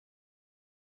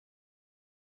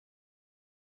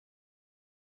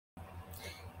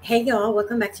Hey y'all,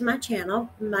 welcome back to my channel.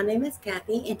 My name is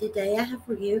Kathy, and today I have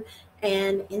for you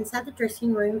an inside the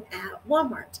dressing room at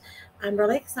Walmart. I'm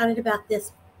really excited about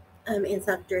this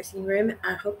inside the dressing room.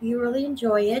 I hope you really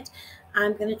enjoy it.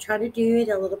 I'm going to try to do it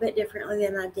a little bit differently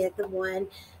than I did the one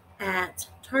at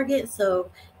Target, so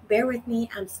bear with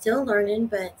me. I'm still learning,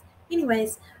 but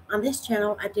anyways, on this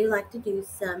channel, I do like to do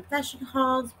some fashion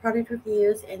hauls, product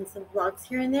reviews, and some vlogs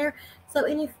here and there. So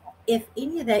if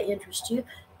any of that interests you,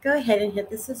 go ahead and hit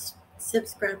the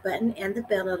subscribe button and the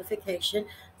bell notification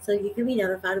so you can be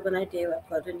notified when I do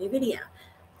upload a new video.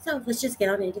 So let's just get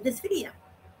on into this video.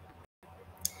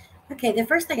 Okay, the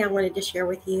first thing I wanted to share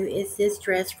with you is this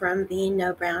dress from the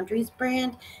No Boundaries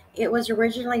brand. It was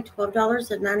originally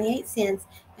 $12.98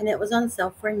 and it was on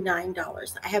sale for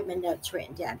 $9. I have my notes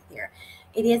written down here.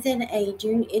 It is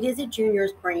a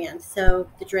juniors brand, so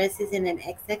the dress is in an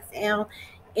XXL.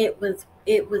 It was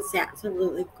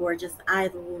absolutely gorgeous. I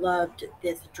loved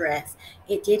this dress.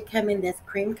 It did come in this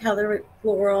cream color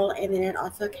floral, and then it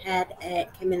also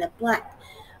came in a black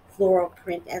floral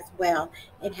print as well.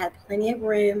 It had plenty of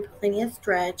room, plenty of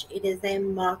stretch. It is a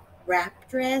mock wrap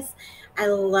dress. I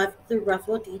loved the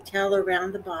ruffle detail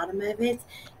around the bottom of it,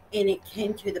 and it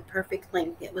came to the perfect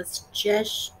length. It was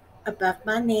just above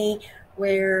my knee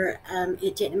where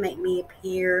it didn't make me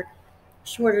appear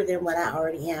shorter than what I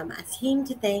already am. I seem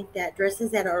to think that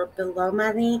dresses that are below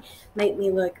my knee make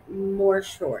me look more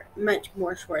short, much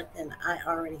more short than I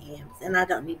already am. And I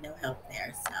don't need no help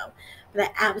there. So, but I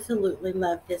absolutely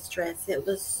love this dress. It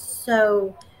was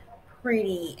so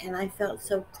pretty and I felt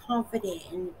so confident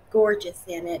and gorgeous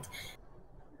in it.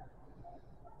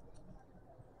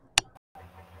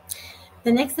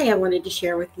 The next thing I wanted to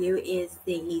share with you is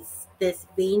this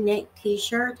V-neck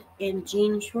t-shirt and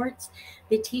jean shorts.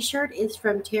 The t-shirt is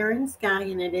from Terran Sky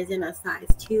and it is in a size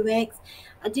 2X.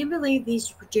 I do believe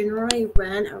these generally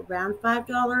run around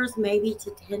 $5, maybe to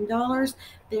 $10.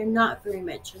 They're not very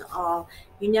much at all.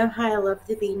 You know how I love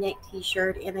the V-neck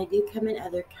t-shirt, and they do come in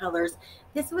other colors.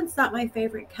 This one's not my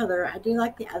favorite color. I do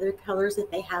like the other colors that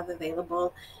they have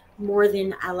available more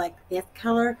than I like this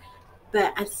color,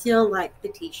 but I still like the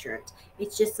t-shirt.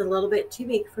 It's just a little bit too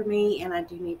big for me and I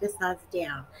do need to size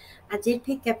down. I did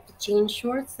pick up the jean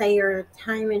shorts. They are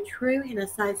time and true in a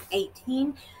size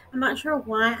 18. I'm not sure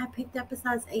why I picked up a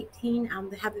size 18.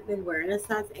 I haven't been wearing a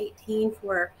size 18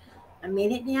 for a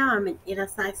minute now. I'm in a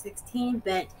size 16,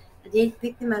 but I did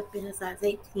pick them up in a size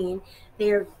 18.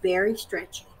 They are very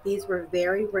stretchy. These were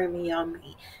very roomy on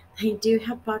me. They do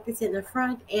have pockets in the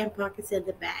front and pockets in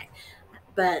the back,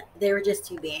 but they were just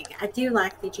too big. I do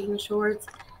like the jean shorts.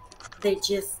 They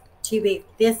just too big.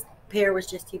 This pair was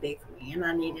just too big for me, and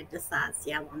I needed to size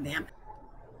down on them.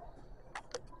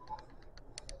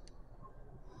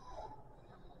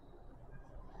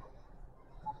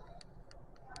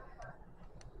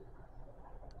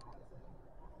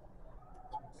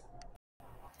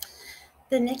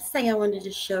 The next thing I wanted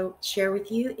to share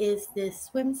with you is this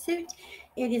swimsuit.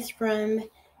 It is from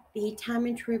the Time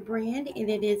and True brand, and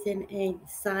it is in a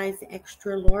size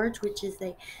extra large, which is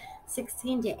a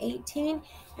 16 to 18,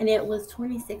 and it was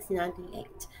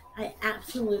 $26.98. I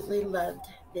absolutely loved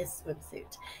this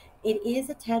swimsuit. It is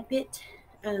a tad bit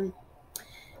um,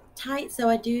 tight, so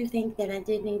I do think that I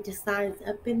did need to size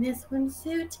up in this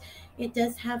swimsuit. It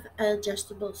does have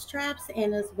adjustable straps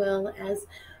and as well as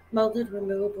molded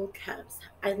removable cups.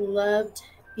 I loved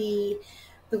the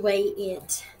way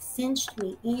it cinched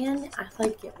me in. I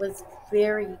think it was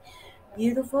very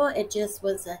beautiful. It just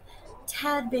was a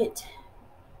tad bit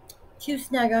too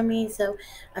snug on me, so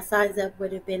a size up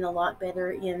would have been a lot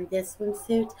better in this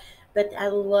swimsuit. But I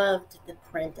loved the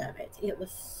print of it. It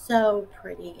was so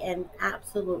pretty and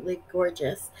absolutely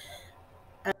gorgeous.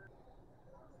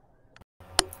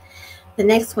 The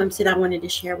next swimsuit I wanted to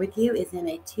share with you is in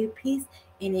a two-piece,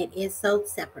 and it is sold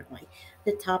separately.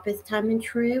 The top is Time and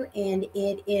True, and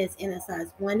it is in a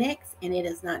size 1X, and it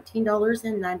is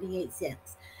 $19.98.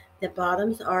 The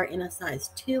bottoms are in a size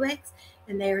 2X,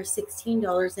 and they are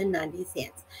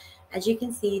 $16.90. As you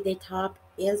can see, the top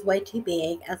is way too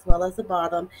big, as well as the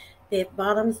bottom. The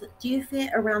bottoms do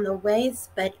fit around the waist,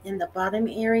 but in the bottom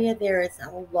area, there is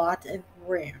a lot of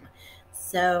room.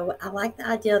 So I like the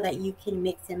idea that you can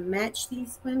mix and match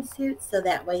these swimsuits, so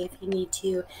that way if you need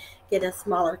to get a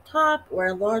smaller top or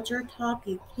a larger top,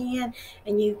 you can,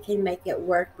 and you can make it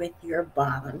work with your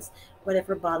bottoms,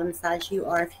 whatever bottom size you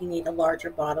are, if you need a larger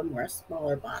bottom or a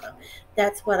smaller bottom.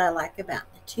 That's what I like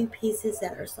about the two pieces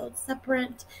that are sold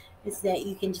separate, is that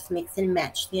you can just mix and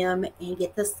match them and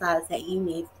get the size that you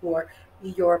need for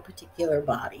your particular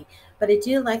body. But I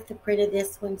do like the print of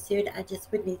this swimsuit. I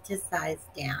just would need to size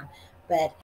down.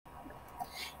 But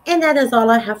And that is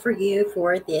all I have for you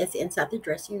for this Inside the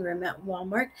Dressing Room at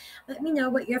Walmart. Let me know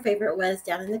what your favorite was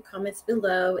down in the comments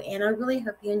below. And I really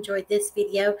hope you enjoyed this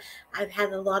video. I've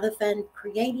had a lot of fun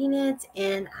creating it,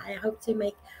 and I hope to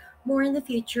make more in the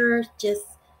future. Just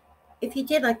if you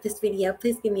did like this video,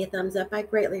 please give me a thumbs up. I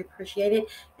greatly appreciate it.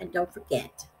 And don't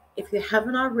forget, if you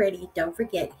haven't already, don't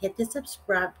forget, hit the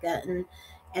subscribe button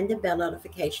and the bell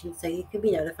notification so you can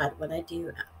be notified when I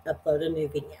do upload a new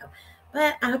video.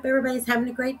 But I hope everybody's having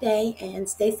a great day and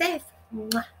stay safe.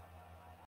 Mwah.